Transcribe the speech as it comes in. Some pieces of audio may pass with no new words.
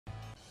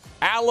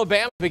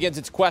Alabama begins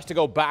its quest to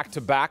go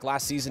back-to-back.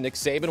 Last season, Nick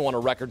Saban won a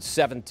record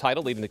 7th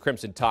title, leading the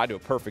Crimson Tide to a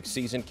perfect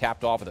season,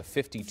 capped off with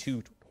a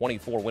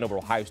 52-24 win over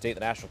Ohio State, the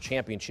national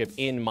championship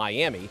in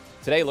Miami.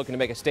 Today, looking to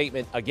make a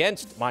statement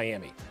against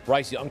Miami.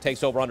 Bryce Young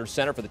takes over under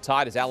center for the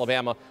Tide as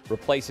Alabama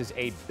replaces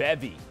a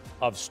bevy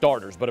of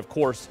starters. But, of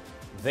course,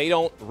 they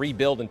don't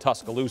rebuild in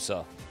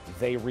Tuscaloosa.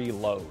 They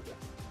reload.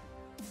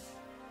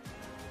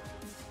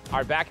 All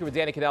right, back here with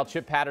Danny Kanell,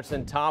 Chip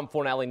Patterson, Tom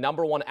Fornelli.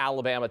 Number 1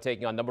 Alabama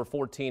taking on number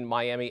 14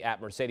 Miami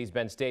at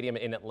Mercedes-Benz Stadium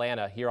in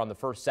Atlanta here on the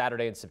first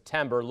Saturday in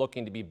September.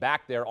 Looking to be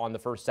back there on the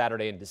first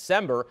Saturday in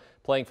December,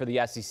 playing for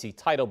the SEC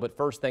title. But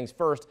first things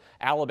first,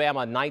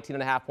 Alabama,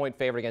 19.5-point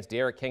favorite against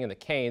D'Eriq King and the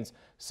Canes.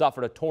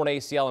 Suffered a torn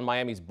ACL in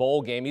Miami's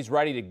bowl game. He's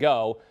ready to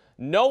go.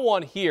 No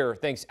one here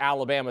thinks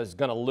Alabama is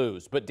going to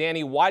lose. But,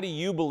 Danny, why do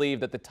you believe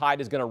that the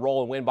Tide is going to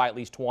roll and win by at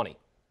least 20?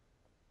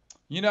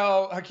 You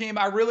know, Hakeem,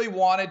 I really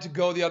wanted to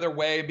go the other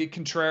way, be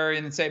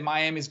contrarian and say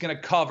Miami's going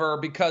to cover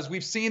because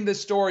we've seen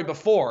this story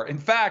before. In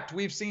fact,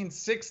 we've seen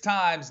 6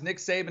 times Nick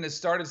Saban has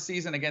started the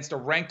season against a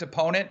ranked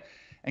opponent.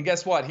 And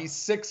guess what? He's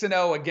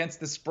 6-0 against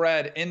the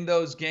spread in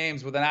those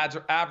games with an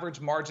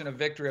average margin of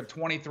victory of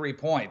 23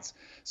 points.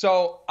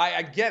 So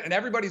I get, and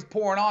everybody's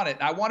pouring on it.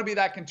 And I want to be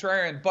that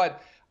contrarian,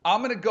 but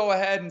I'm going to go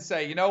ahead and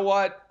say, you know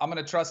what? I'm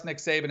going to trust Nick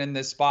Saban in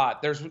this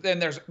spot. There's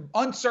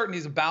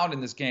uncertainties abound in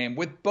this game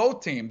with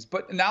both teams,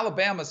 but in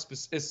Alabama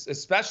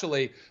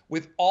especially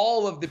with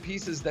all of the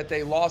pieces that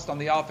they lost on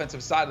the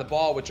offensive side of the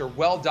ball, which are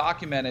well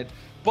documented.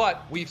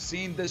 But we've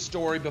seen this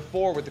story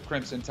before with the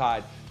Crimson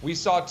Tide. We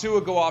saw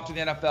Tua go off to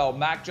the NFL.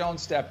 Mac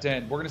Jones stepped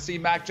in. We're going to see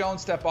Mac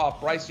Jones step off.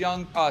 Bryce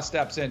Young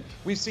steps in.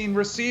 We've seen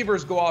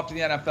receivers go off to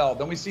the NFL.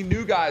 Then we see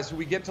new guys who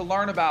we get to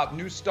learn about,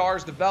 new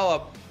stars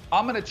develop.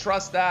 I'm going to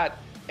trust that.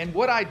 And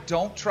what I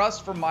don't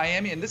trust from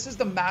Miami, and this is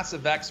the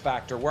massive X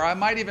factor, where I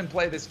might even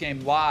play this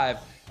game live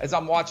as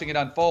I'm watching it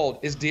unfold,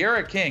 is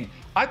D'Eriq King.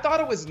 I thought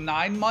it was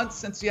 9 months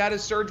since he had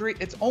his surgery.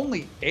 It's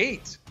only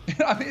 8.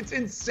 I mean, it's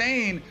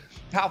insane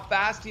how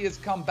fast he has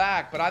come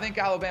back. But I think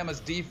Alabama's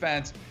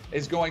defense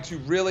is going to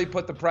really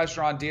put the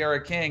pressure on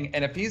D'Eriq King.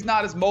 And if he's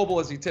not as mobile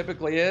as he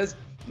typically is,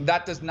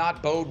 that does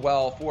not bode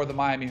well for the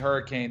Miami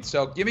Hurricanes.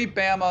 So give me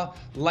Bama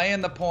laying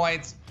the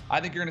points.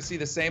 I think you're going to see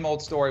the same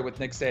old story with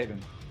Nick Saban.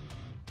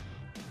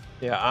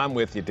 Yeah, I'm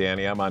with you,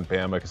 Danny. I'm on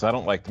Bama because I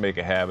don't like to make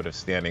a habit of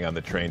standing on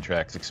the train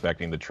tracks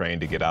expecting the train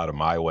to get out of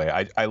my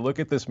way. I look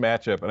at this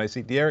matchup and I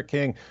see D'Eriq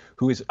King,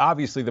 who is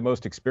obviously the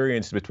most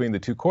experienced between the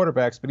two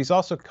quarterbacks, but he's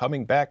also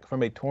coming back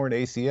from a torn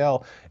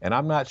ACL, and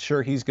I'm not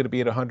sure he's going to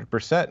be at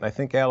 100%. And I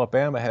think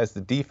Alabama has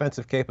the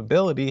defensive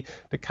capability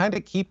to kind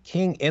of keep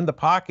King in the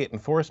pocket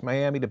and force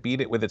Miami to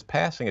beat it with its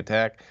passing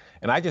attack.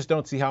 And I just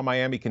don't see how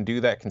Miami can do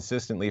that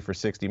consistently for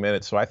 60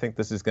 minutes. So I think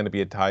this is going to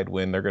be a Tide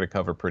win. They're going to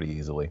cover pretty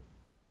easily.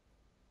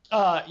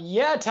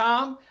 Yeah,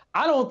 Tom.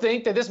 I don't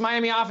think that this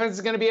Miami offense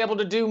is going to be able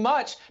to do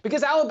much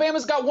because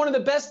Alabama's got one of the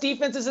best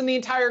defenses in the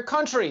entire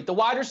country. The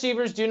wide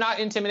receivers do not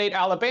intimidate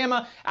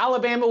Alabama.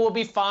 Alabama will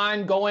be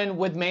fine going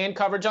with man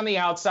coverage on the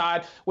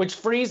outside, which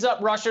frees up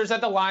rushers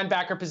at the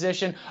linebacker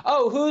position.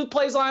 Oh, who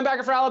plays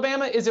linebacker for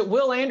Alabama? Is it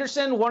Will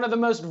Anderson, one of the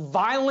most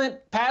violent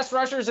pass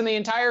rushers in the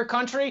entire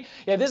country?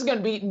 Yeah, this is going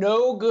to be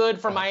no good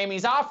for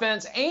Miami's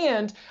offense.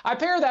 And I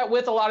pair that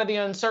with a lot of the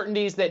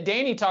uncertainties that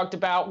Danny talked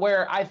about,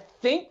 where I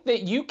think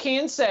that you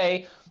can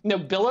say, you know,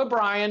 Bill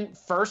O'Brien,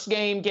 first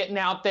game getting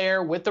out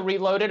there with the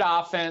reloaded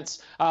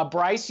offense,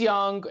 Bryce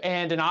Young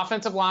and an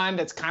offensive line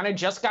that's kind of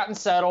just gotten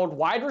settled,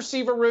 wide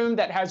receiver room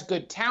that has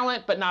good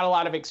talent but not a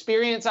lot of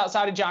experience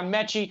outside of John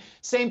Mechie.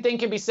 Same thing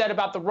can be said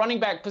about the running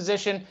back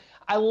position.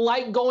 I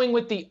like going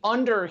with the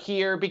under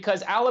here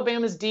because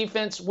Alabama's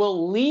defense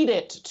will lead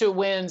it to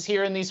wins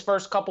here in these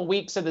first couple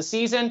weeks of the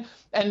season.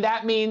 And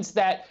that means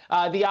that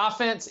the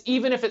offense,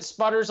 even if it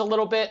sputters a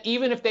little bit,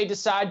 even if they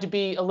decide to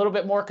be a little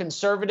bit more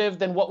conservative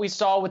than what we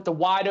saw with the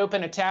wide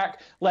open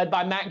attack led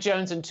by Mac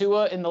Jones and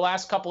Tua in the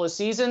last couple of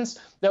seasons,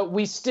 that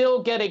we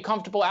still get a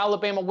comfortable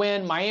Alabama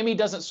win. Miami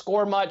doesn't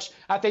score much.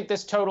 I think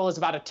this total is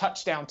about a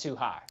touchdown too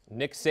high.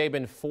 Nick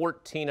Saban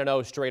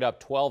 14-0 straight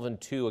up,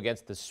 12-2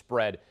 against the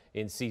spread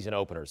in season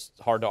openers.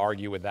 Hard to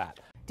argue with that.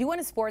 Do you want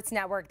a sports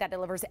network that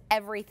delivers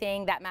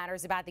everything that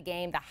matters about the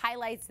game? The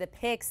highlights, the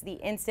picks, the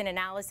instant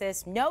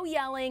analysis, no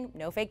yelling,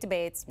 no fake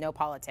debates, no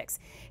politics.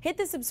 Hit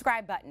the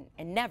subscribe button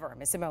and never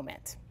miss a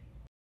moment.